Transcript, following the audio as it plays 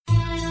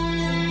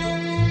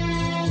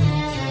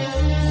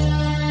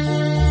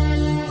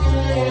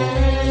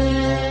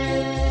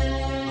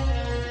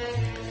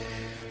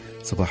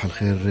Sabah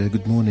al-Khair,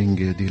 good morning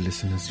dear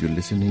listeners. You're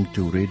listening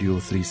to Radio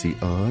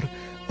 3CR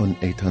on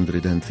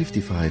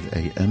 855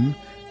 AM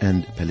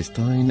and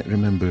Palestine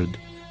Remembered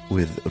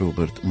with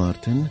Robert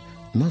Martin,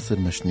 Nasser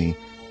Mashni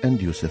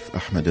and Yusuf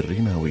Ahmed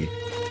al-Rimawi.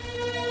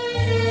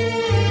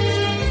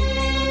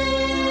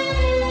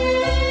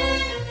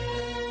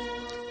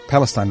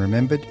 Palestine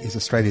Remembered is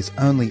Australia's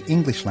only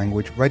English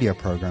language radio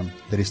program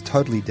that is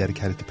totally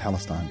dedicated to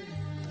Palestine.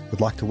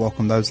 We'd like to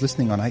welcome those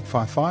listening on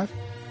 855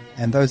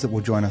 and those that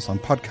will join us on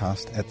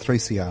podcast at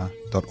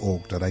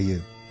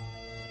 3cr.org.au.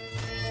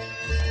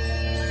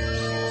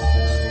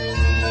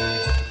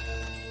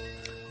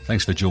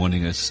 Thanks for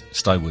joining us.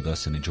 Stay with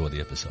us and enjoy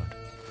the episode.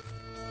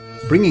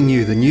 Bringing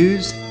you the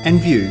news and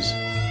views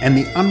and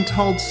the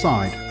untold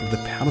side of the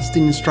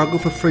Palestinian struggle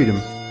for freedom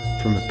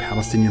from a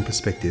Palestinian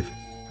perspective.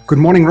 Good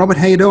morning, Robert.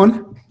 How you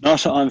doing?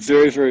 Nasser, I'm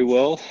very, very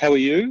well. How are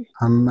you?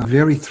 I'm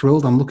very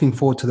thrilled. I'm looking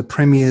forward to the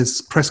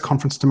Premier's press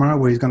conference tomorrow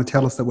where he's going to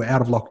tell us that we're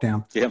out of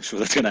lockdown. Yeah, I'm sure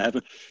that's going to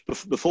happen.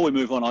 Before we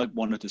move on, I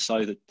wanted to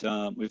say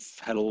that we've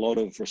had a lot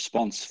of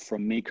response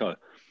from Miko,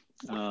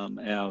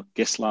 our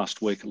guest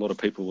last week. A lot of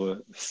people were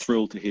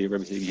thrilled to hear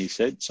everything he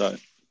said. So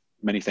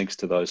many thanks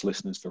to those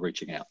listeners for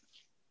reaching out.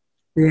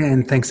 Yeah,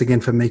 and thanks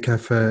again for Miko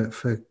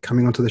for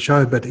coming onto the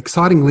show. But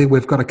excitingly,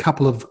 we've got a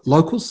couple of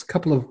locals, a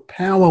couple of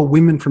power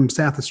women from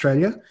South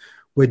Australia.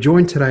 We're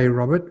joined today,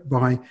 Robert,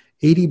 by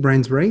Edie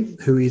Bransbury,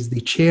 who is the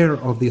chair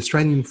of the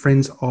Australian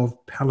Friends of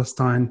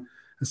Palestine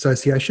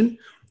Association.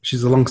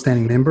 She's a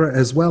long-standing member,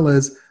 as well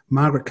as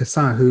Margaret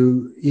Cassar,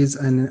 who is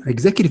an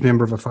executive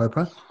member of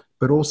AFOPA,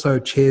 but also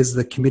chairs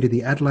the committee,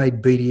 the Adelaide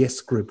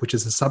BDS Group, which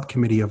is a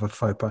subcommittee of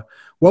AFOPA.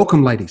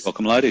 Welcome, ladies.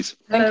 Welcome, ladies.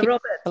 Hello,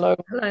 Robert. Hello.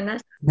 Hello,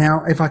 Nas.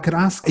 Now, if I could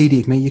ask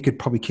Edie, you could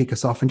probably kick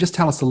us off and just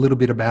tell us a little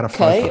bit about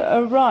AFOPA.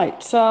 Okay,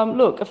 right.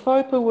 Look,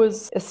 AFOPA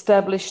was first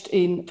established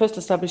in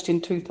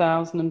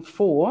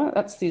 2004.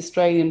 That's the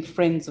Australian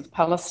Friends of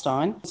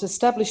Palestine. It was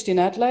established in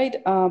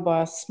Adelaide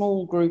by a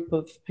small group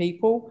of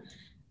people.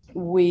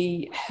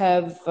 We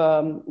have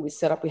we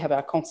have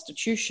our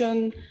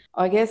constitution.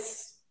 I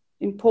guess,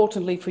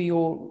 importantly for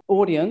your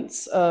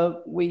audience,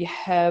 we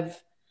have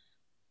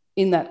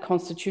in that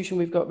constitution,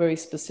 we've got very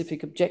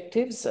specific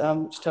objectives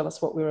which tell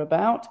us what we're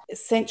about.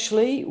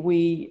 Essentially,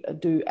 we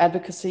do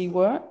advocacy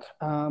work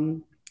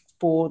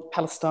for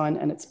Palestine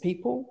and its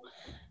people.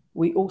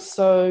 We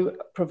also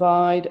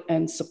provide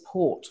and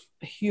support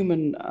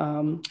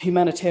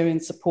humanitarian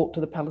support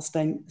to the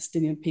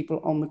Palestinian people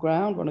on the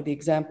ground. One of the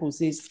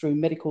examples is through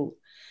medical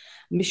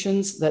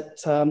missions that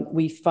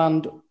we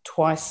fund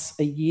twice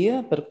a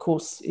year. But of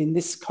course, in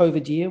this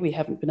COVID year, we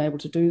haven't been able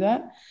to do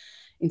that.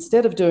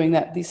 Instead of doing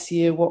that this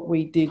year, what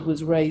we did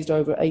was raised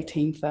over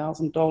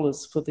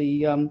 $18,000 for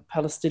the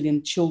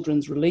Palestinian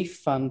Children's Relief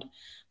Fund.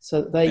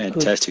 So that they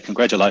Fantastic.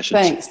 Congratulations.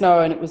 Thanks.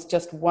 No, and it was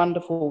just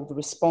wonderful, the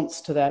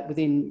response to that.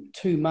 Within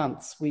 2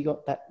 months, we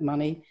got that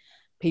money.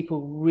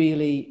 People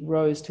really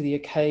rose to the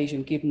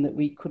occasion, given that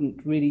we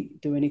couldn't really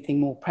do anything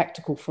more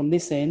practical from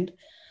this end.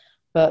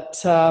 But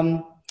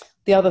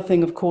the other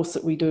thing, of course,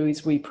 that we do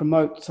is we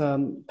promote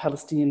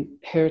Palestinian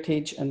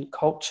heritage and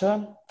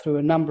culture through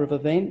a number of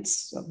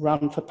events.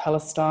 Run for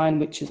Palestine,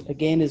 which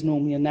is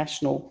normally a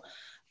national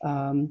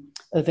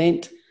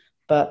event,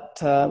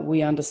 but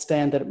we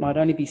understand that it might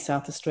only be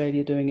South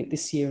Australia doing it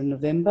this year in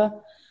November.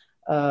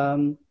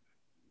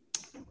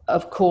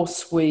 Of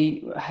course,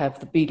 we have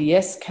the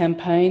BDS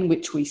campaign,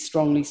 which we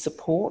strongly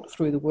support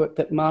through the work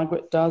that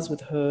Margaret does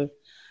with her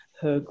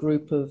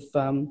group of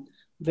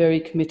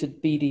very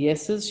committed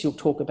BDSs. She'll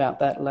talk about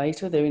that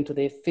later. They're into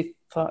their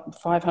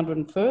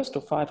 501st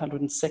or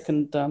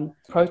 502nd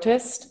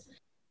protest.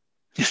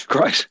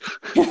 Great.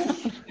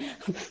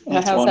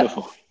 That's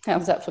wonderful.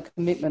 How's that for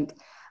commitment?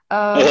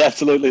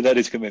 Absolutely, that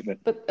is commitment.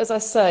 But as I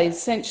say,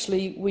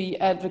 essentially, we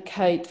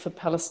advocate for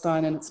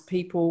Palestine and its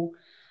people.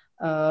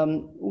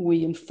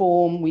 We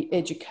inform, we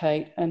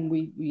educate, and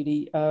we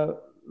really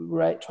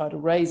try to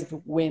raise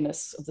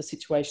awareness of the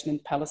situation in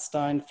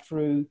Palestine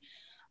through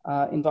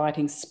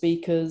inviting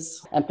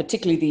speakers, and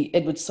particularly the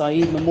Edward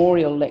Said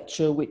Memorial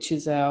Lecture, which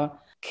is our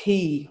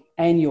key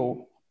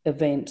annual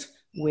event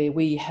where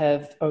we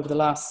have over the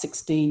last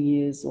 16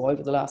 years or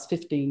over the last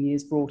 15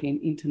 years brought in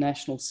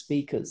international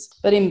speakers.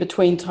 But in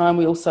between time,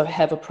 we also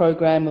have a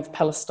program of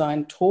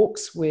Palestine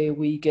Talks where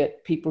we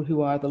get people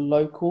who are either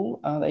local,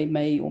 they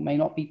may or may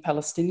not be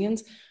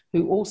Palestinians,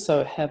 who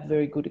also have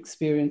very good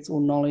experience or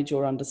knowledge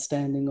or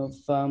understanding of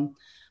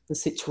the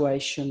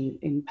situation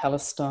in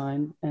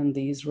Palestine and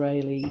the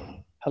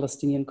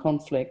Israeli-Palestinian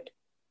conflict.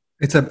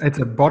 It's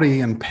a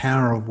body and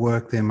power of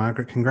work there,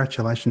 Margaret.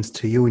 Congratulations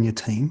to you and your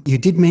team. You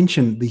did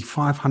mention the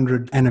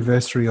 500th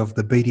anniversary of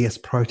the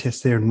BDS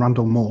protest there in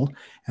Rundle Mall.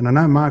 And I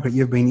know, Margaret,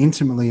 you've been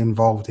intimately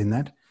involved in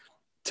that.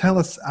 Tell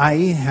us,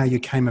 A, how you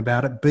came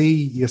about it, B,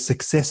 your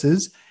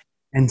successes,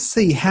 and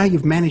C, how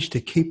you've managed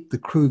to keep the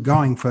crew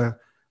going for,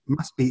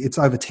 it's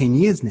over 10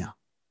 years now.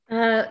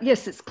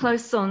 Yes, it's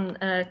close on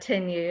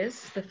 10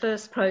 years. The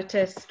first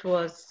protest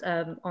was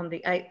on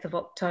the 8th of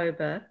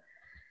October,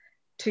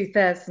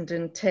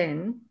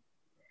 2010.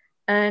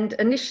 And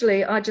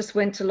initially, I just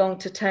went along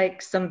to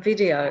take some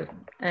video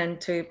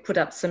and to put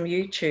up some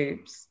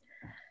YouTubes.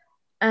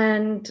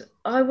 And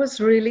I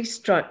was really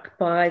struck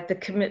by the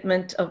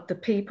commitment of the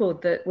people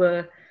that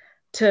were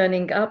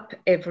turning up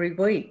every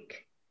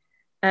week.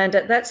 And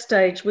at that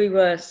stage, we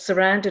were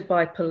surrounded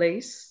by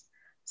police,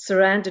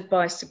 surrounded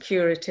by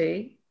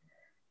security,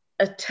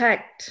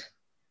 attacked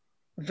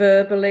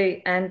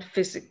verbally and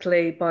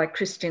physically by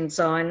Christian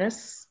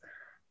Zionists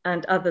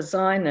and other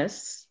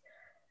Zionists.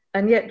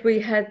 And yet we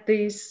had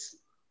these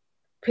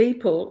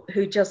people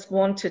who just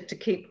wanted to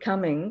keep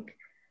coming.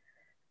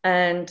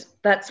 And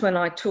that's when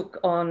I took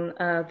on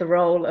the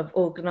role of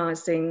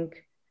organising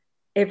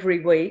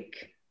every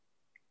week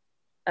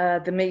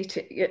our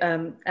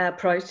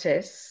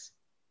protests.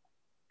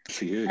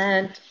 For you.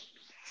 And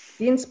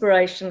the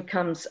inspiration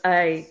comes,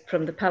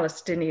 from the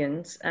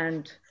Palestinians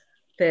and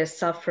their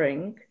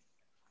suffering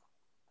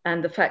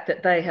and the fact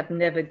that they have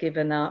never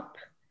given up,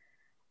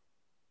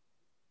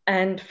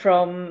 and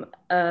from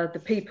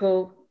the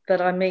people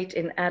that I meet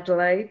in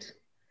Adelaide,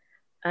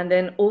 and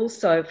then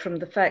also from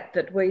the fact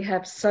that we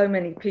have so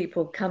many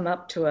people come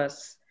up to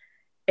us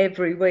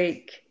every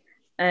week.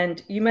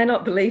 And you may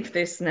not believe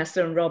this,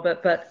 Nasser and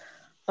Robert, but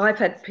I've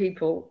had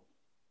people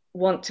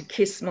want to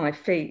kiss my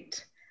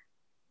feet.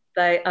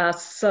 They are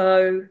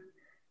so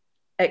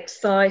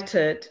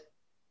excited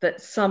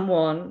that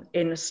someone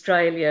in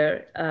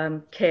Australia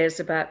cares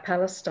about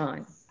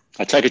Palestine.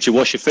 I take it you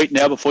wash your feet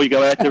now before you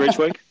go out there each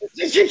week?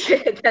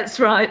 Yeah, that's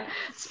right.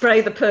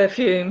 Spray the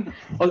perfume.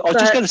 I was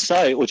just going to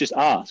say, or just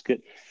ask,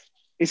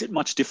 is it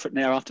much different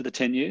now after the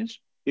 10 years?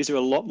 Is there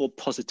a lot more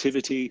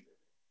positivity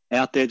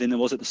out there than there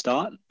was at the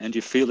start? And do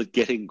you feel it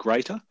getting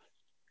greater?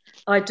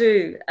 I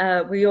do.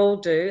 We all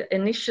do.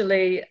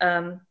 Initially,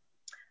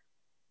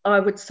 I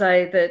would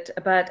say that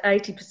about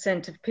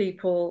 80% of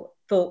people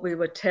thought we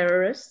were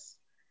terrorists.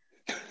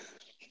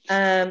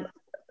 I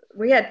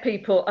had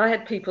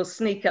people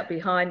sneak up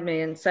behind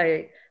me and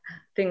say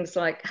things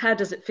like, "How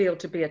does it feel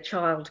to be a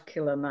child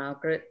killer,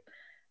 Margaret?"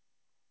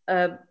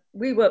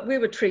 We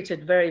were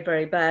treated very,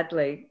 very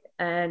badly.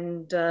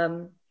 And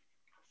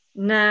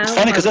now... It's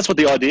funny because that's what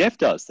the IDF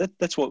does.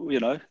 That's what,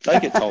 they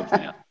get told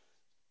now.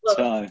 Well,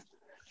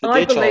 so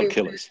they're child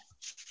killers.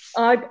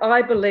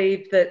 I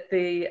believe that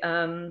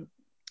the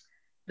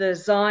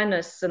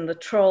Zionists and the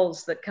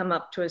trolls that come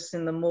up to us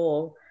in the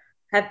mall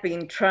have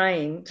been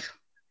trained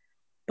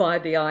by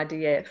the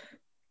IDF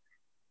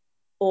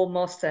or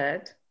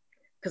Mossad,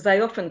 because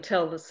they often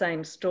tell the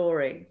same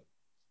story.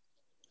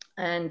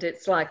 And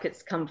it's like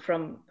it's come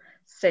from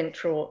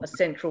a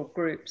central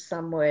group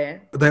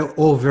somewhere. They're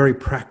all very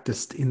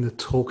practiced in the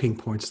talking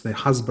points. Their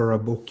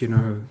Hasbara book,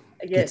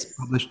 gets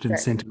published and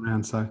sent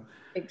around. So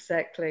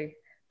exactly.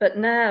 But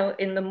now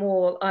in the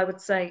mall, I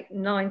would say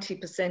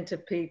 90%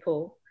 of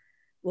people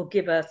will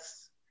give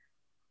us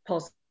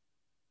positives,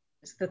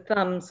 the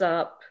thumbs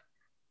up.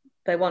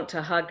 They want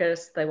to hug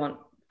us. They want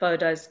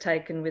photos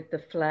taken with the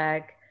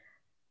flag.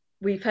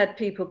 We've had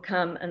people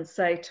come and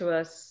say to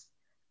us,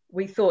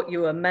 "We thought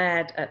you were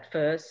mad at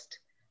first,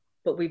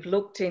 but we've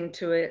looked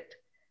into it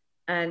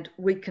and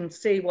we can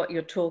see what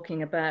you're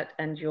talking about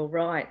and you're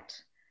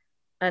right."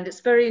 And it's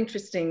very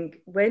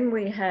interesting. When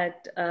we had,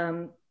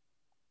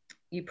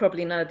 you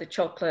probably know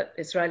the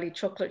Israeli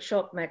chocolate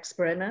shop, Max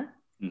Brenner.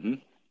 Mm-hmm.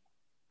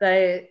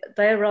 They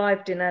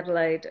arrived in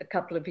Adelaide a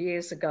couple of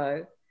years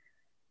ago,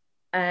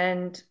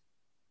 and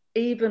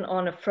even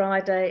on a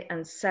Friday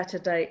and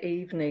Saturday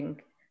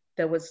evening,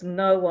 there was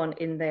no one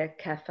in their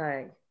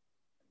cafe.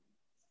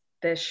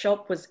 Their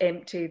shop was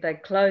empty. They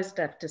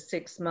closed after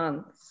 6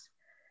 months.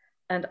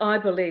 And I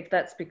believe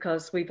that's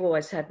because we've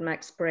always had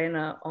Max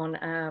Brenner on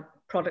our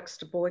products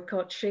to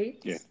boycott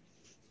sheets. Yeah.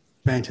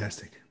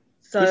 Fantastic.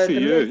 So good for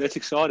you. That's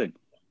exciting.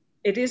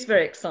 It is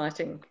very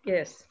exciting,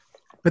 yes.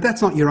 But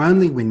that's not your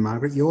only win,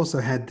 Margaret. You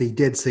also had the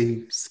Dead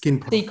Sea skin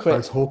products,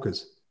 those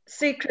hawkers.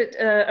 Secret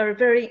are a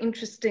very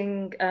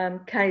interesting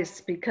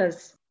case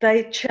because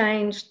they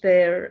changed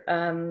their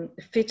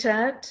fit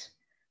out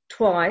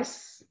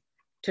twice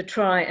to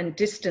try and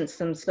distance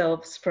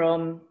themselves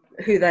from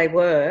who they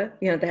were.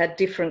 They had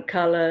different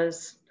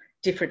colours,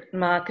 different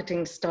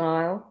marketing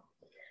style.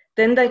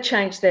 Then they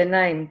changed their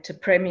name to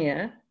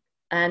Premier,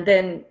 and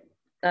then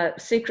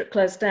Secret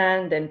closed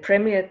down, then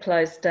Premier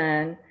closed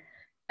down,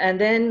 and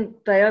then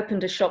they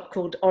opened a shop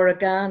called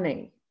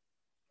Origani.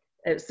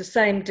 It was the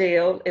same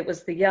deal. It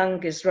was the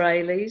young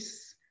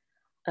Israelis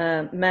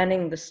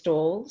manning the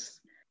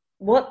stalls.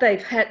 What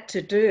they've had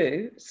to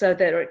do so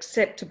they're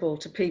acceptable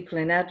to people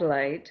in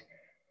Adelaide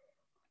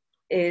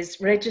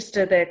is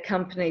register their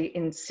company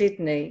in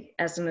Sydney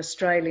as an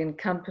Australian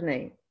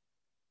company.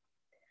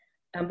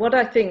 And what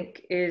I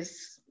think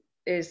is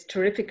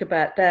terrific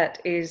about that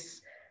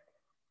is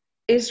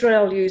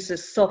Israel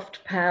uses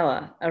soft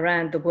power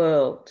around the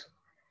world.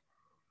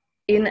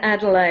 In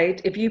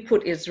Adelaide, if you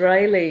put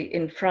Israeli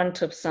in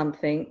front of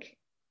something,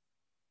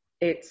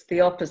 it's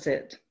the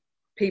opposite.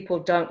 People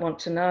don't want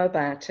to know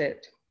about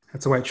it.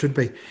 That's the way it should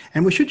be.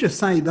 And we should just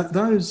say that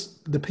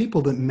the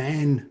people that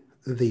man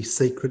the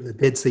secret, the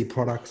Dead Sea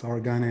products,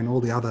 oregano, and all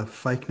the other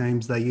fake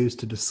names they use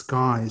to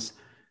disguise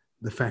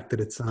the fact that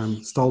it's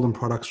stolen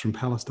products from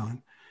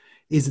Palestine,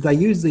 is they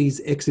use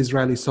these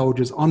ex-Israeli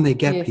soldiers on their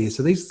gap year.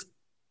 So these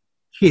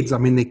kids, I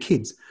mean, they're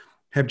kids,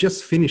 have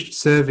just finished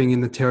serving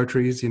in the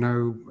territories. You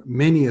know,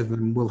 many of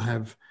them will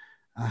have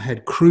had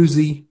a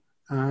cruisy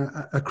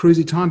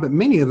time, but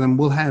many of them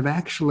will have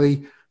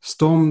actually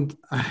stormed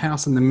a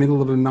house in the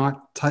middle of the night,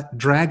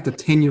 dragged a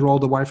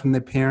 10-year-old away from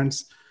their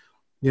parents,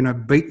 you know,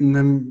 beaten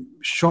them,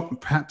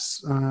 shot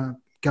perhaps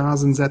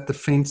Gazans at the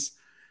fence.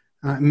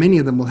 Many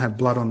of them will have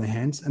blood on their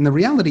hands. And the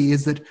reality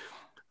is that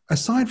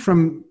aside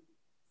from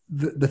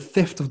the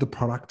theft of the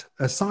product,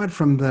 aside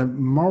from the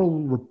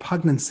moral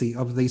repugnancy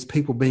of these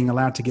people being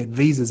allowed to get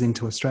visas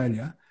into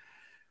Australia,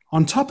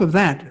 on top of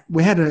that,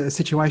 we had a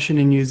situation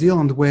in New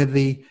Zealand where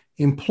the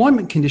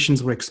employment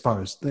conditions were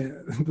exposed.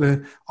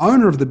 The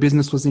owner of the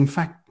business was in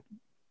fact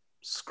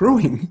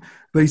screwing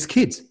these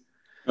kids.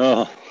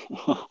 Oh.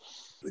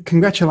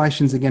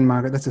 Congratulations again,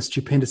 Margaret. That's a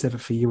stupendous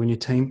effort for you and your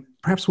team.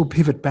 Perhaps we'll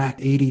pivot back,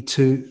 Edie,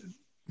 to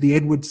the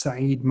Edward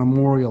Said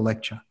Memorial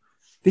Lecture.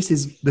 This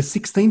is the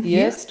 16th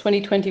year? Yes,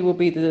 2020 will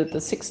be the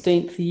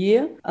 16th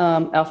year.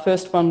 Our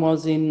first one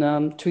was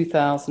in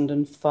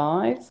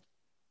 2005.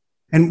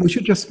 And we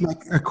should just make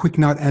a quick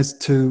note as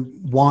to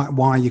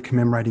why you're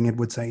commemorating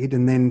Edward Said,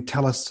 and then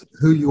tell us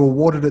who you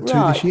awarded it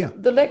to this year.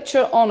 The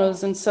lecture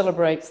honours and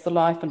celebrates the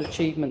life and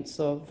achievements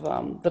of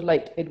the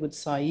late Edward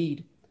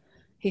Said.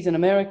 He's an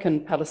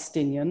American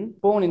Palestinian,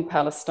 born in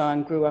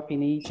Palestine, grew up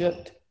in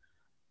Egypt,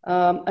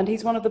 and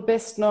he's one of the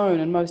best known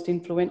and most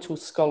influential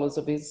scholars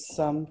of his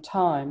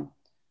time.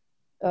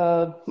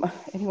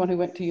 Anyone who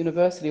went to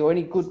university or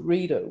any good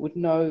reader would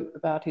know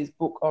about his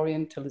book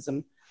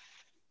Orientalism.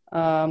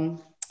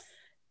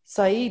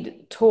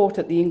 Said taught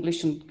at the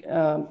English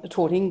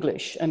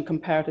and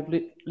comparative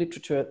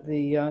literature at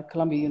the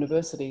Columbia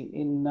University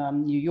in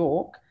New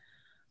York.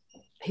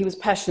 He was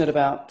passionate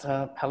about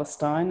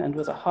Palestine and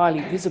was a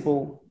highly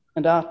visible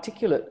and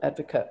articulate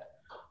advocate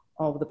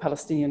of the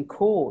Palestinian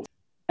cause.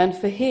 And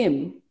for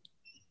him,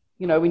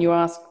 you know, when you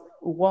ask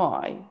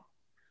why,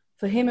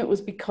 for him it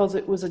was because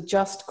it was a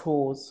just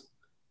cause,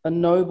 a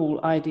noble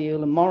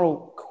ideal, a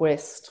moral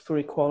quest for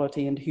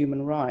equality and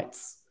human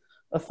rights.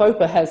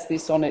 AFOPA has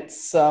this on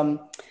its a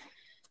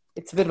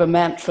bit of a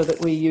mantra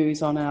that we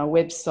use on our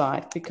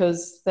website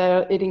because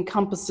it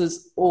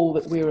encompasses all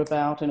that we're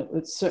about, and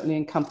it certainly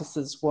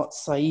encompasses what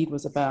Said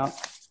was about.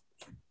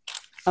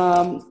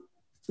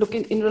 Look,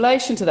 in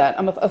relation to that,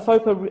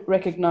 AFOPA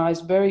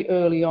recognised very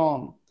early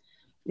on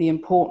the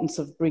importance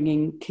of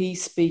bringing key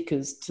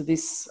speakers to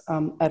this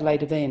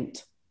Adelaide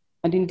event,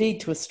 and indeed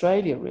to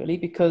Australia, really,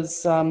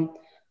 because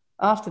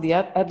after the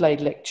Adelaide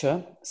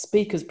lecture,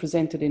 speakers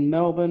presented in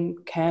Melbourne,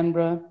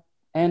 Canberra,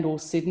 and or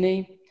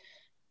Sydney,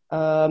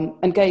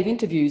 and gave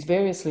interviews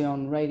variously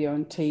on radio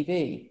and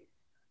TV.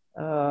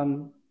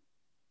 And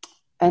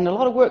a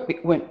lot of work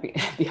went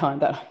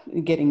behind that,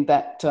 getting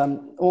that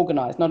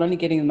organised, not only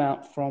getting them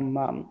out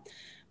from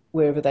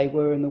wherever they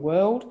were in the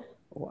world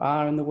or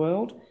are in the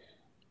world,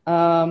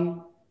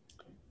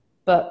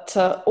 but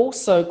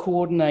also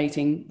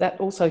coordinating. That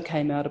also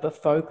came out of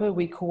AFOPA.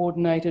 We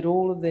coordinated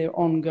all of their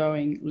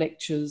ongoing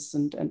lectures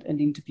and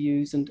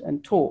interviews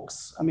and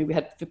talks. I mean, we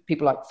had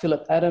people like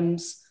Philip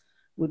Adams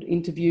would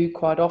interview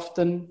quite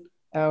often.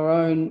 Our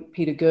own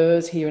Peter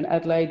Gers here in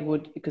Adelaide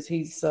would, because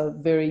he's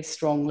very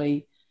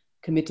strongly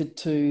committed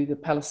to the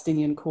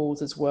Palestinian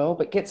cause as well,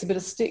 but gets a bit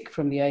of stick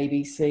from the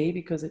ABC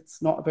because it's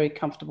not a very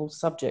comfortable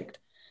subject.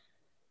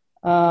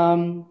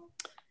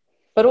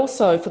 But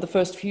also for the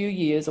first few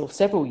years or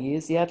several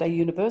years, the Adelaide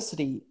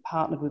University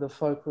partnered with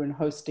AFOPA in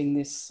hosting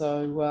this.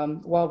 So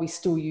while we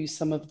still use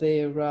some of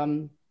their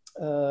venues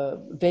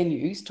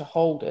to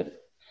hold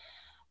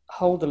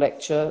the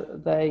lecture,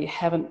 they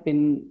haven't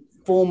been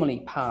formally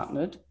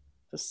partnered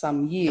for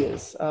some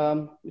years,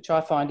 which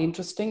I find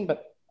interesting,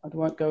 but I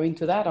won't go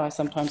into that. I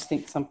sometimes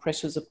think some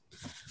pressures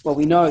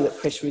we know that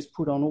pressure is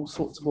put on all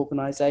sorts of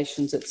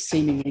organisations that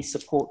seemingly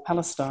support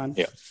Palestine.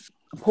 Yeah.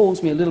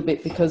 Appalls me a little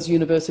bit because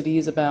university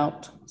is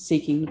about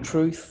seeking the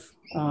truth,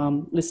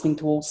 listening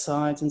to all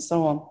sides and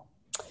so on.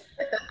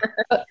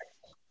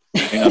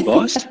 Being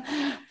unbiased?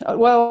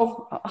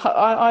 Well,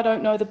 I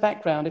don't know the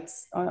background.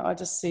 I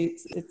just see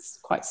it's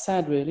quite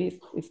sad, really,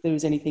 if there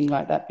is anything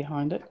like that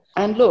behind it.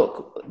 And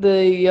look,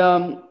 the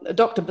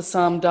Dr.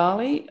 Bassam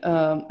Dali,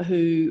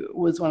 who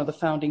was one of the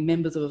founding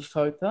members of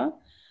AFOPA,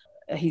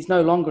 he's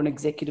no longer an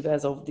executive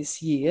as of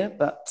this year,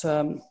 but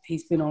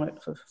he's been on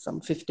it for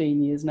some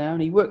 15 years now,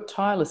 and he worked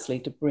tirelessly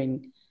to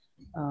bring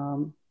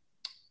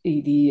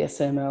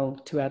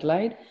EDSML to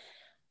Adelaide.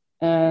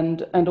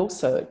 And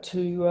also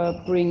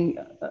to bring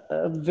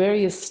a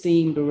very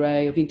esteemed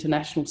array of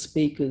international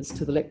speakers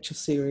to the lecture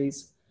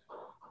series.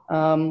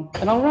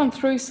 And I'll run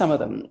through some of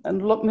them.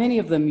 And many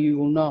of them you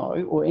will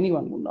know, or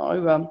anyone will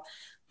know.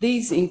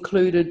 These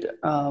included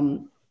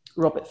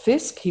Robert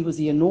Fisk. He was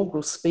the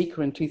inaugural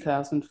speaker in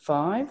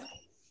 2005.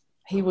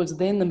 He was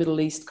then the Middle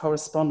East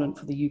correspondent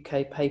for the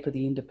UK paper,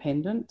 The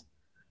Independent.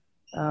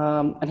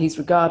 and he's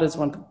regarded as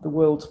one of the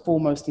world's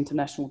foremost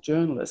international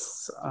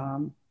journalists.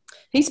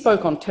 He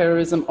spoke on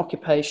terrorism,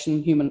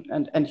 occupation,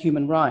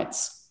 human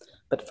rights,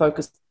 but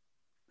focused.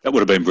 That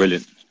would have been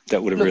brilliant.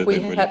 That would have really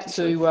been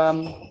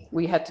brilliant.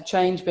 We had to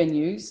change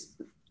venues,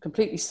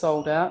 completely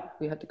sold out.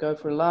 We had to go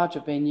for a larger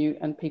venue,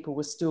 and people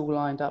were still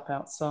lined up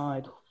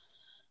outside.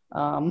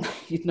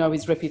 You'd know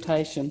his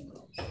reputation.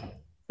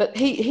 But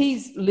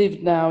he's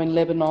lived now in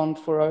Lebanon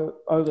for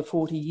over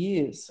 40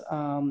 years.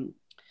 And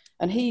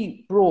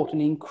he brought an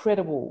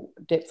incredible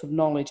depth of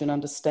knowledge and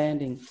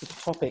understanding to the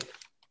topic.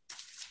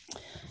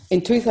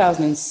 In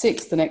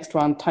 2006, the next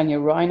one, Tanya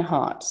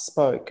Reinhardt,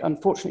 spoke.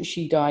 Unfortunately,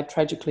 she died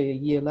tragically a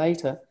year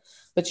later.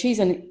 But she's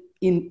an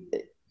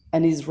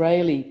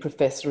Israeli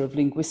professor of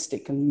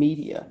linguistic and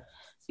media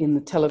in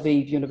the Tel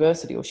Aviv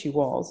University, or she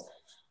was.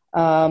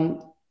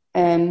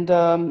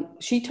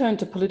 She turned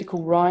to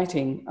political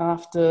writing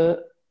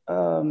after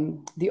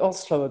the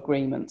Oslo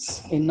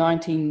agreements in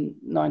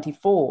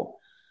 1994.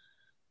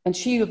 And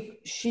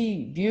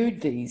she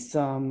viewed these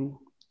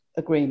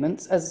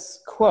agreements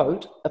as,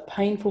 quote, a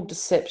painful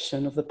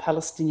deception of the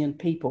Palestinian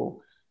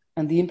people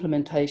and the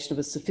implementation of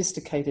a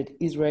sophisticated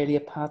Israeli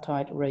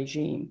apartheid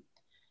regime.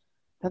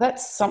 Now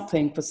that's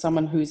something for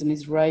someone who's an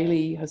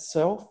Israeli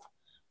herself,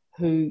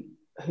 who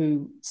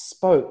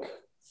spoke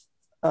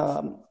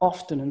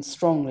often and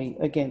strongly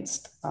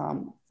against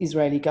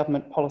Israeli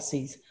government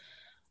policies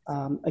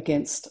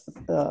against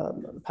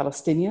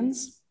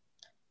Palestinians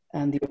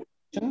and the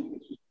opposition.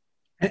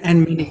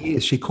 And many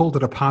years. She called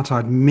it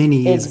apartheid many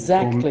years.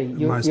 Exactly.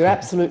 You're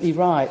absolutely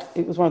right.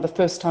 It was one of the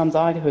first times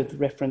I'd heard the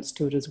reference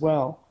to it as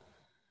well.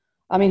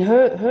 I mean,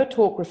 her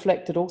talk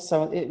reflected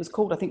also, it was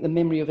called, I think, The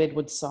Memory of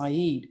Edward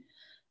Said,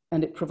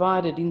 and it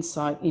provided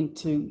insight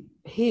into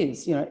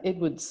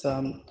Edward's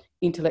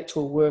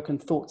intellectual work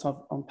and thoughts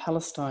on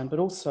Palestine, but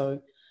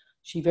also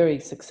she very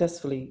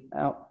successfully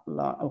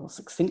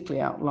succinctly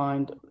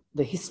outlined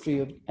the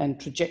history and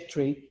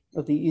trajectory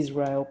of the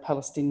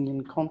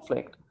Israel-Palestinian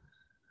conflict.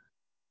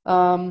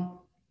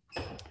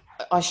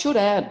 I should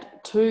add,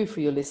 too, for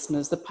your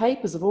listeners, the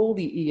papers of all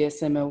the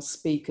ESML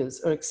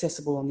speakers are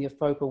accessible on the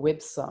AFOPA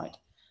website.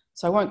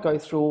 So I won't go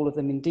through all of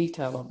them in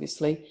detail,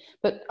 obviously,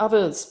 but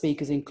other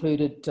speakers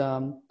included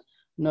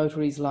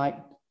notaries like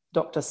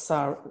Dr.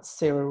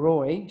 Sarah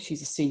Roy.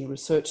 She's a senior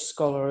research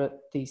scholar at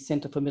the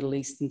Center for Middle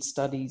Eastern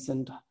Studies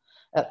and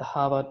at the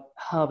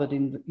Harvard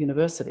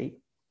University.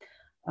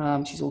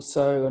 She's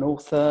also an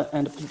author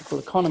and a political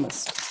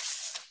economist.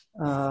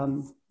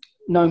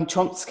 Noam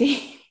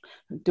Chomsky,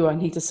 do I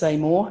need to say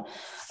more?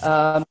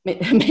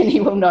 Many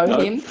will know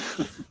him.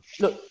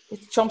 Look,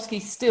 Chomsky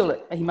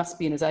he must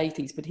be in his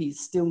 80s, but he's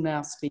still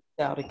now speaks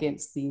out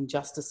against the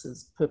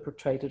injustices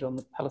perpetrated on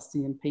the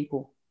Palestinian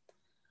people.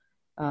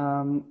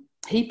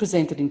 He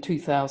presented in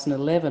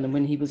 2011, and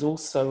when he was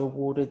also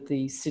awarded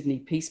the Sydney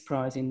Peace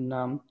Prize in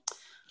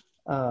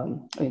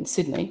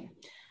Sydney.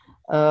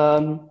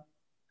 And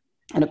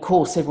of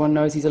course, everyone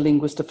knows he's a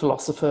linguist, a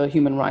philosopher,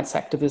 human rights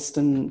activist,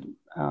 and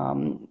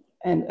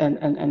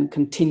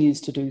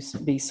continues to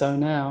be so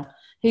now.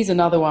 He's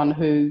another one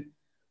who,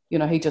 we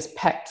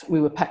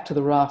were packed to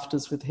the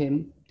rafters with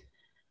him.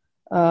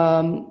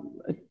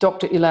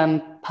 Dr.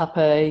 Ilan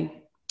Pappé,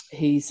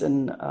 he's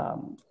an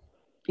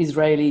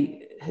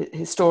Israeli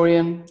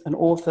historian, an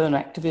author, an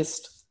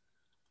activist.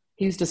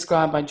 He was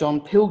described by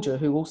John Pilger,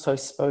 who also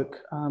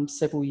spoke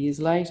several years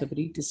later, but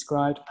he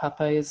described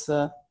Pappé as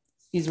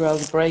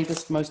Israel's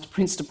bravest, most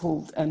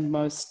principled and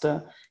most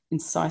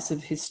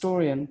incisive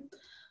historian.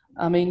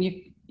 I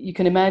mean, you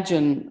can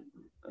imagine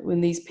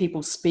when these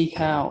people speak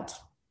out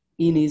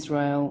in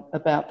Israel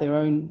about their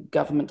own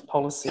government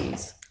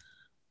policies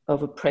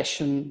of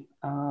oppression,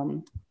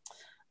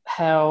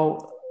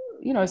 how,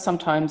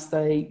 sometimes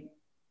they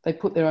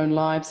put their own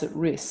lives at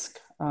risk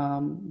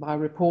by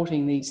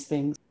reporting these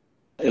things.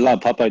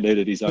 Ilan Pappé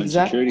needed his own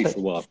security for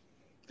a while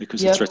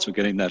because the threats were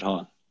getting that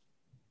high.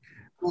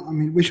 Well, I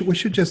mean, we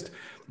should just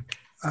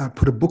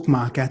put a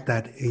bookmark at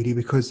that, Edie,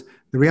 because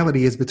the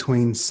reality is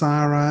between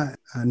Sarah,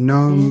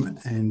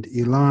 Noam, and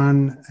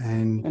Ilan,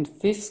 and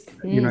Fisk,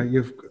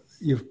 you've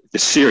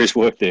there's serious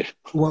work there.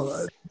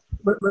 Well,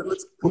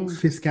 let's put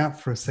Fisk out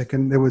for a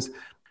second.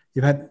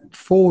 You've had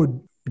 4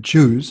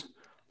 Jews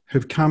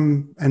who've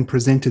come and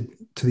presented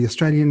to the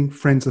Australian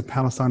Friends of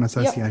Palestine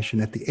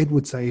Association at the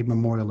Edward Said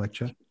Memorial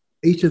Lecture,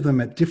 each of them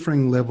at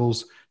differing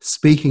levels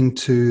speaking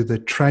to the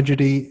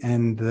tragedy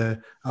and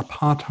the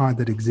apartheid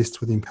that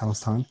exists within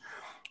Palestine.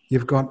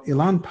 You've got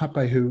Ilan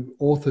Pappé, who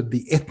authored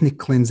The Ethnic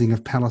Cleansing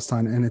of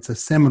Palestine, and it's a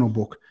seminal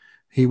book.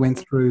 He went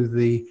through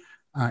the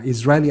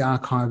Israeli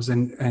archives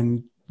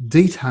and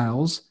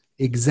details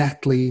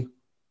exactly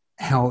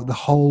how the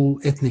whole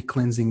ethnic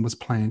cleansing was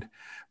planned.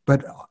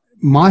 But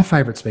my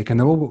favourite speaker, and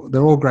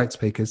they're all great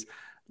speakers,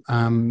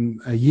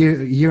 a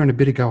year and a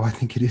bit ago, I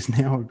think it is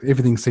now,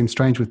 everything seems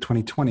strange with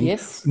 2020,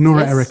 yes,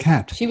 Noura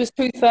Erakat. She was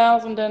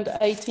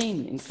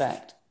 2018, in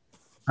fact.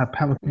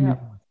 Palestinian. Yeah.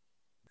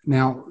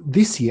 Now,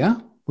 this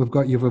year,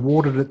 you've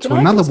awarded it to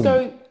another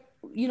woman.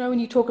 When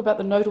you talk about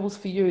the notables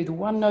for you, the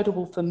one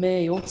notable for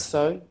me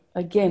also,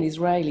 again,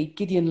 Israeli,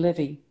 Gideon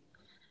Levy.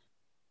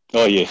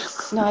 Oh, yeah.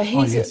 No,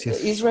 he's yes. an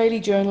Israeli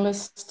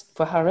journalist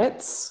for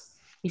Haaretz.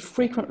 He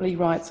frequently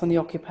writes on the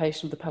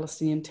occupation of the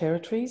Palestinian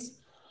territories,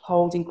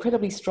 holds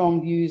incredibly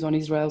strong views on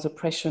Israel's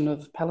oppression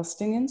of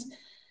Palestinians,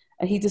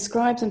 and he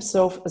describes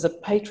himself as a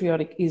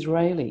patriotic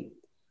Israeli.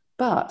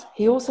 But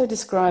he also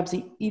describes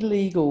the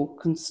illegal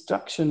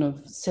construction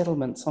of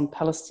settlements on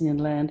Palestinian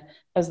land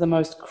as the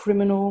most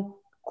criminal,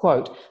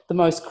 quote, the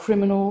most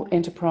criminal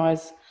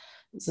enterprise,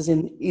 this is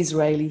in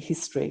Israeli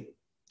history.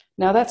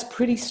 Now that's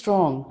pretty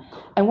strong.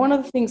 And one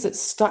of the things that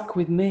stuck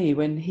with me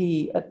when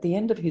he, at the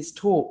end of his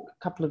talk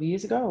a couple of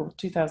years ago,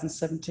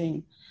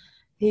 2017,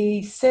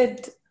 he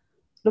said,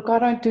 look, I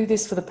don't do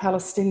this for the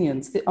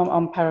Palestinians.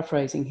 I'm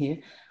paraphrasing here.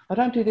 I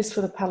don't do this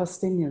for the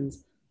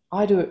Palestinians.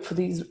 I do it for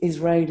the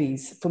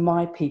Israelis, for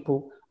my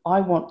people.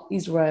 I want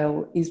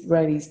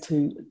Israelis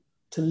to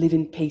live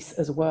in peace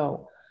as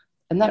well.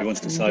 And that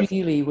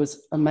really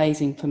was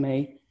amazing for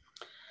me.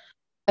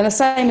 And the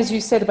same as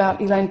you said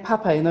about Elaine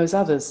Pape and those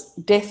others,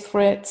 death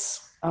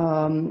threats,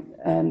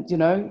 and,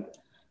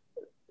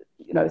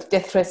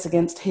 death threats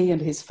against he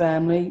and his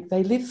family.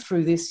 They lived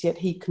through this, yet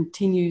he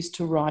continues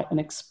to write and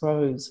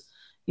expose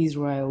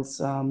Israel's,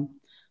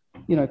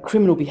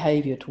 criminal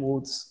behaviour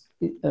towards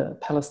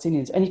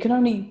Palestinians. And you can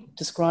only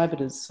describe it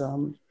as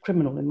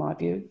criminal, in my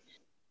view.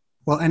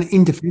 Well, and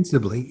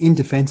indefensibly,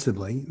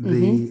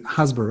 the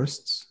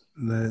Hasbarists,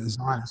 the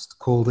Zionists,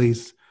 call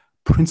these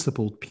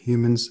principled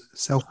humans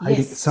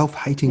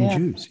self-hating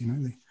Jews.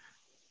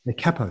 They're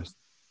capos.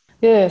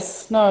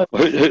 Yes, no.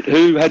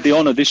 Who had the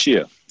honour this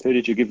year? Who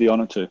did you give the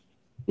honour to?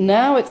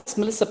 Now it's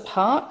Melissa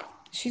Park.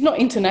 She's not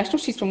international.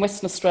 She's from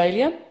Western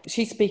Australia.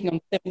 She's speaking on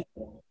 7.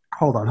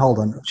 Hold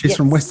on. She's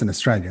from Western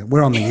Australia.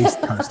 We're on the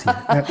East Coast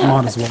here. That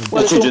might as well be.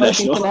 Well, it's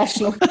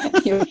international.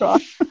 You're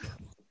right.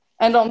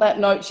 And on that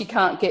note, she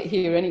can't get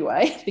here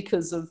anyway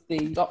because of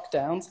the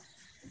lockdowns.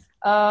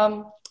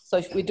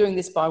 So we're doing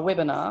this by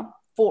webinar,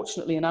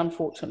 fortunately and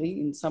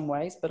unfortunately in some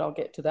ways, but I'll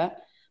get to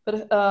that.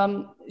 But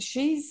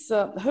she's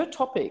her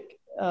topic,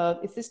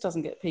 if this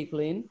doesn't get people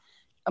in,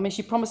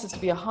 she promises to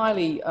be a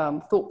highly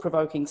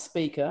thought-provoking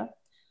speaker.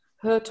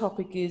 Her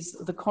topic is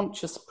the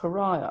conscious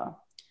pariah,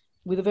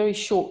 with a very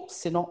short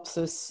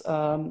synopsis,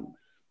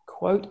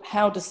 quote,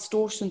 how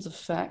distortions of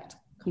fact,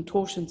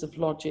 contortions of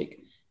logic,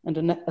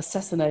 and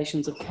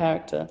assassinations of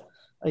character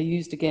are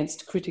used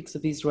against critics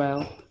of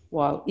Israel,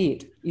 while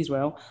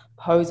Israel,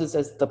 poses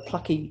as the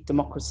plucky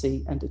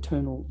democracy and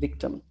eternal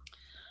victim.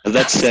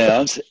 That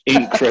sounds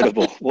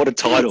incredible. What a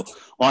title.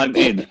 I'm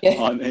in.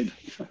 Yeah. I'm in.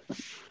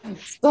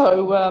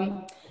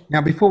 So...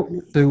 now, before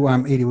we do,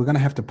 Edie, we're going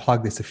to have to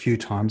plug this a few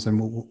times, and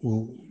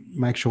we'll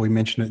make sure we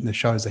mention it in the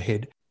shows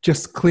ahead.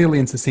 Just clearly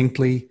and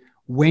succinctly,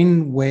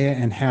 when, where,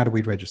 and how do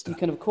we register? You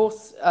can, of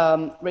course,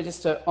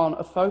 register on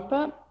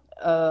AFOPA,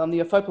 on the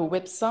AFOPA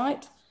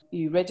website.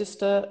 You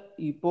register,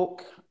 you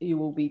book, you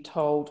will be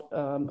told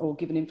or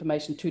given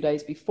information 2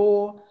 days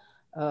before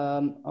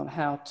on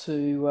how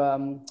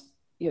to,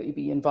 you'll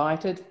be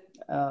invited.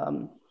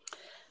 So,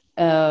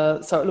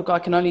 look, I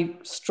can only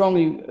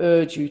strongly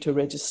urge you to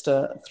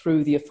register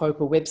through the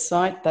AFOPA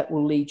website. That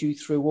will lead you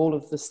through all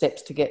of the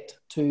steps to get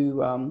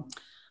to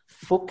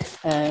book.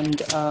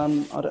 And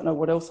I don't know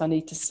what else I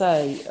need to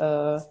say.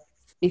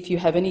 If you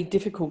have any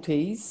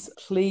difficulties,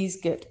 please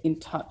get in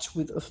touch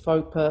with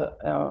AFOPA,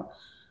 our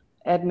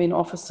admin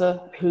officer,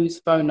 whose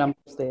phone number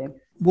is there.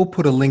 We'll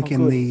put a link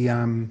in the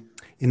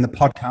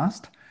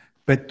podcast,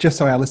 but just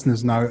so our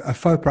listeners know,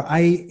 AFOPA,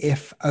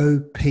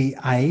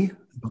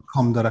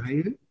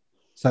 afopa.com.au.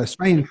 So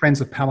Australian Friends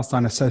of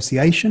Palestine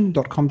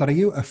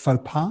Association.com.au,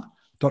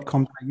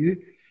 afopa.com.au,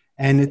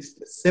 and it's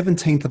the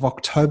 17th of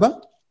October.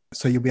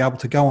 So you'll be able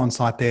to go on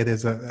site there.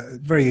 There's a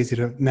very easy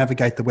to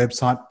navigate the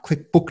website,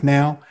 click book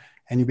now,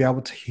 and you'll be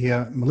able to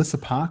hear Melissa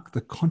Park, the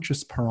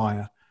conscious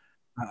pariah,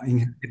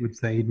 in Edward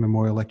Said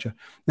Memorial Lecture.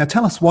 Now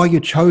tell us why you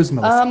chose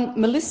Melissa.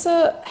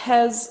 Melissa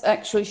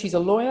she's a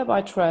lawyer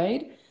by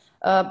trade,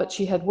 but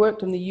she had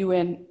worked in the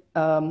UN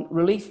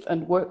Relief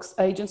and Works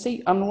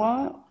Agency,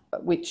 UNRWA,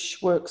 which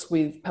works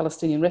with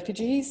Palestinian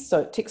refugees. So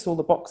it ticks all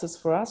the boxes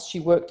for us.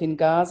 She worked in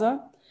Gaza.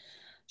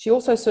 She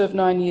also served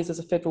 9 years as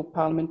a federal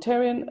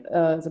parliamentarian,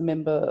 as a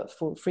member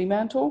for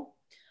Fremantle,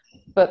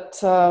 but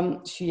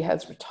she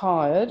has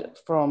retired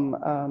from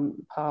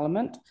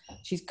Parliament.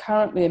 She's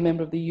currently a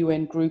member of the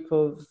UN group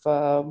of,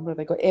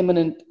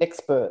 eminent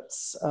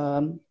experts,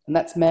 and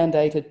that's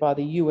mandated by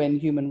the UN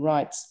Human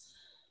Rights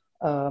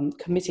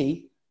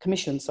Commission,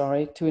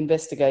 to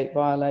investigate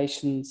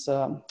violations,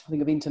 of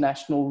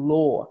international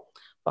law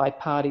by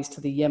parties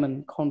to the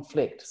Yemen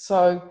conflict.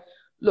 So,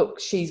 look,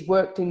 she's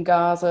worked in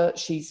Gaza.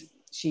 She's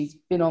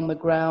been on the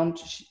ground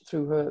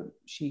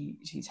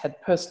she's had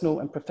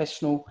personal and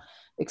professional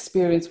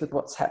experience with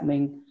what's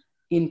happening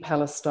in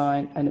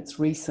Palestine, and it's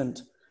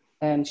recent.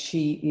 And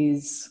she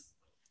is,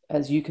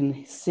 as you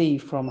can see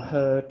from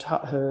her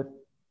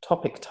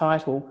topic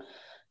title,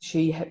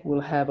 she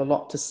will have a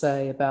lot to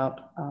say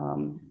about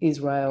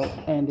Israel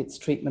and its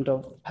treatment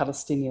of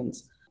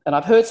Palestinians. And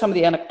I've heard some of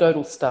the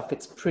anecdotal stuff.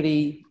 It's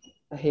pretty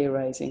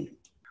hair-raising.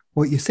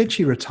 Well, you said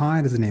she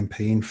retired as an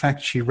MP. In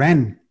fact, she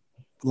ran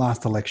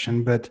last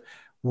election, but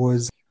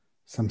was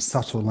some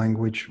subtle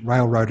language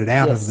railroaded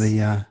out Yes.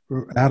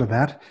 of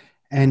that.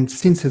 And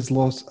since has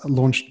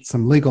launched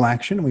some legal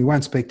action. We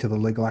won't speak to the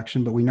legal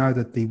action, but we know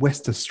that the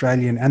West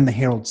Australian and the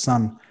Herald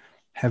Sun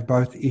have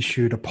both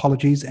issued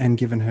apologies and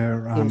given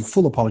her Yes.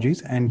 full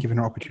apologies and given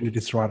her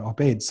opportunities to write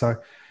op-eds. So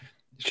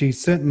she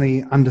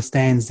certainly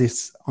understands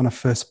this on a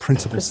first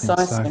principle sense.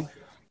 Precisely. So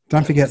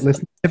don't forget,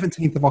 listen,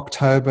 17th of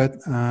October,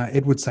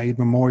 Edward Said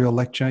Memorial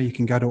Lecture. You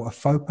can go to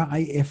afopa,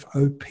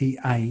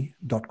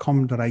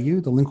 afopa.com.au.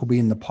 The link will be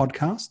in the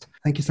podcast.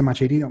 Thank you so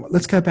much, Edie.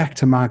 Let's go back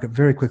to Margaret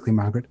very quickly,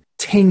 Margaret.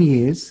 10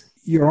 years,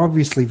 you're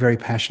obviously very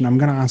passionate. I'm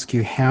going to ask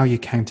you how you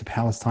came to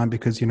Palestine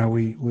because, you know,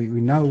 we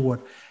know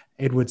what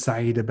Edward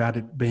Said about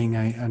it being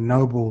a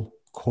noble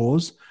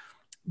cause,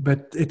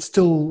 but it's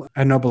still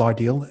a noble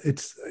ideal.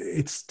 It's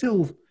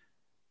still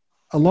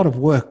a lot of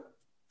work,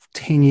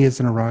 10 years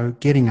in a row,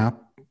 getting up,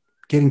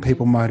 getting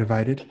people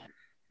motivated.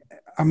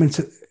 I mean,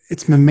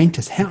 it's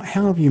momentous.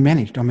 How have you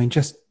managed? I mean,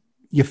 just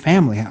your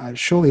family,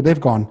 surely they've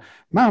gone,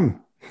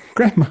 Mum,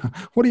 Grandma,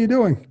 what are you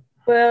doing?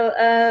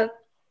 Well,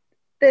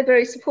 they're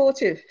very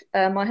supportive.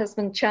 My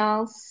husband,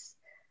 Charles,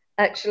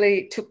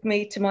 actually took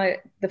me to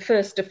the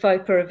first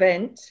AFOPA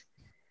event,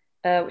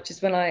 which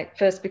is when I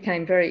first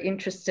became very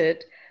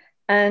interested.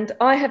 And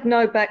I have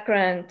no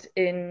background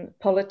in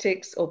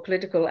politics or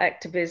political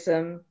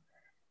activism,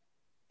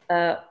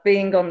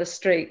 being on the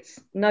streets,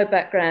 no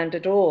background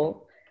at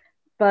all.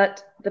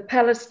 But the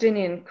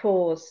Palestinian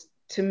cause,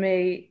 to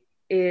me,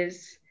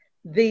 is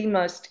the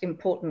most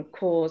important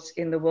cause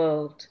in the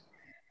world.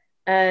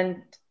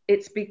 And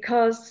it's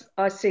because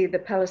I see the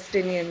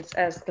Palestinians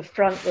as the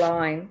front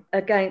line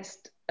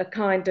against a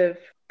kind of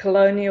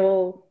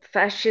colonial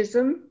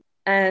fascism.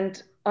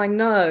 And I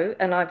know,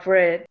 and I've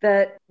read,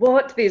 that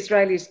what the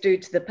Israelis do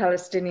to the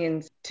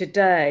Palestinians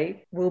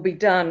today will be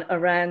done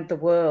around the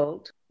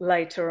world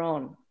later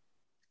on.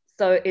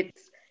 So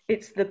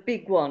it's the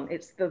big one.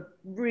 It's the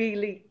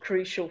really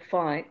crucial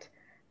fight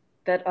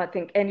that I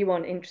think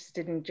anyone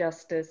interested in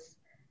justice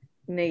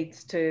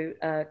needs to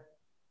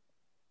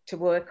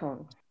work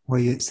on.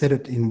 Well, you said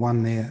it in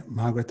one there,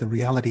 Margaret. The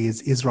reality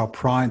is Israel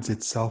prides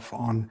itself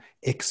on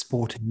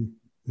exporting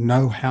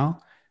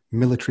know-how,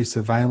 military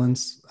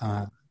surveillance,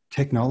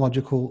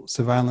 technological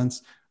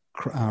surveillance,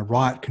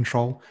 riot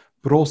control,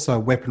 but also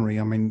weaponry.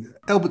 I mean,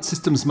 Elbit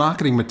Systems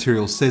marketing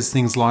material says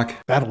things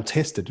like battle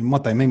tested. And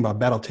what they mean by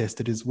battle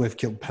tested is we've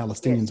killed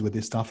Palestinians with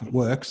this stuff. It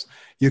works.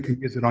 You can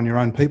use it on your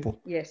own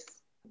people. Yes.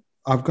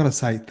 I've got to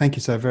say, thank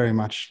you so very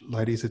much,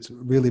 ladies. It's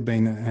really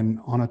been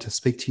an honour to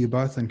speak to you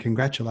both, and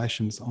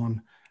congratulations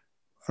on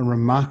a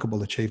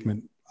remarkable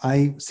achievement.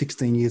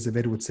 16 years of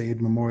Edward Said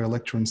Memorial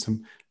Lecture and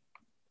some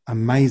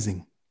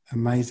amazing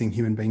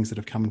human beings that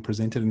have come and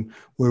presented. And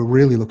we're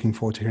really looking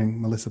forward to hearing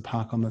Melissa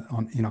Park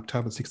in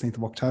October, 16th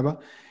of October.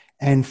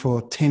 And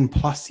for 10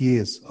 plus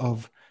years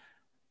of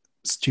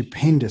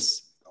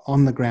stupendous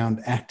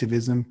on-the-ground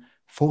activism,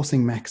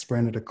 forcing Max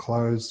Brenner to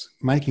close,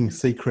 making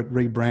Secret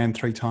rebrand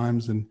 3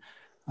 times, and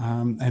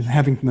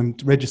having them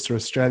register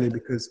Australia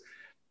because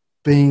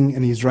being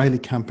an Israeli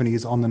company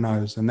is on the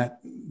nose. And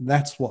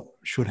that's what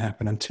should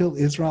happen. Until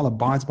Israel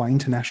abides by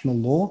international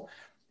law,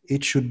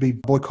 it should be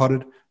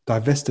boycotted,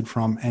 divested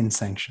from, and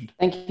sanctioned.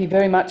 Thank you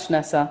very much,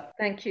 Nasser.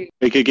 Thank you.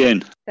 Speak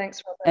again.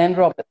 Thanks, Robert. And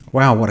Robert.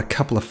 Wow, what a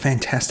couple of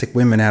fantastic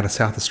women out of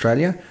South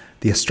Australia.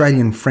 The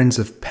Australian Friends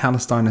of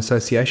Palestine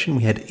Association.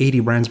 We had Edie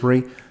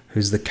Bransbury,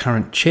 who's the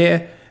current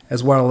chair,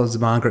 as well as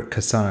Margaret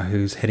Cassar,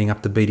 who's heading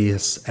up the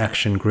BDS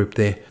action group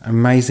there.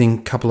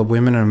 Amazing couple of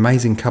women, an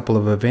amazing couple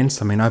of events.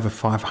 I mean, over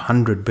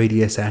 500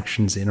 BDS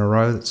actions in a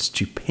row. That's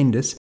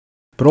stupendous.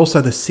 But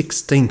also the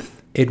 16th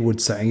Edward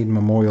Said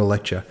Memorial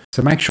Lecture.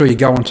 So make sure you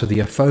go onto the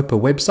AFOPA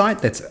website.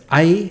 That's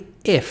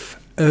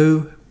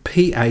afopa.com.au,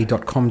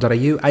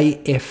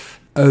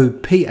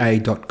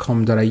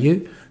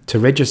 afopa.com.au, to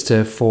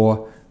register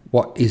for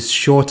what is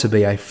sure to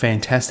be a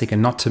fantastic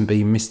and not to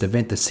be missed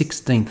event, the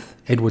 16th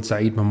Edward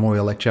Said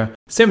Memorial Lecture,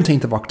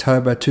 17th of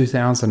October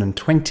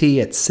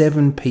 2020 at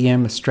 7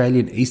 p.m.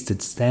 Australian Eastern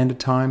Standard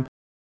Time.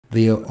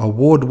 The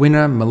award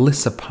winner,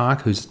 Melissa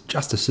Park, who's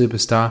just a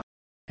superstar,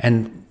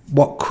 and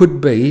what could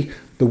be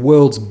the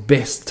world's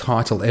best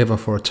title ever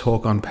for a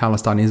talk on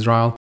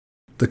Palestine-Israel,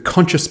 The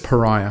Conscious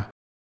Pariah,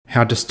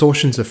 How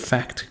Distortions of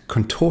Fact,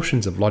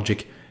 Contortions of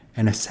Logic,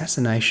 and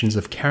Assassinations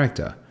of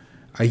Character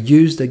are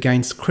used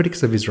against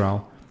critics of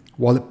Israel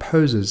while it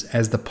poses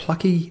as the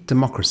plucky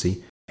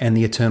democracy and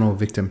the eternal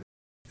victim.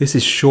 This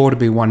is sure to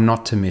be one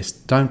not to miss.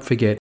 Don't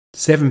forget,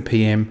 7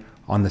 p.m.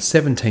 on the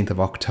 17th of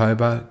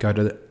October, go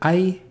to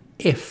afopa.com.au,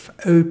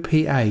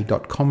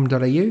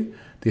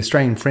 the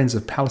Australian Friends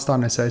of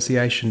Palestine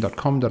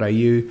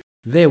Association.com.au,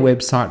 their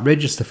website,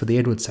 register for the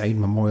Edward Said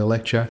Memorial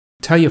Lecture.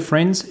 Tell your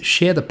friends,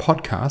 share the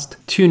podcast,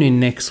 tune in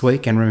next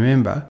week, and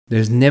remember,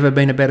 there's never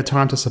been a better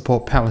time to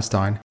support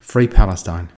Palestine. Free Palestine.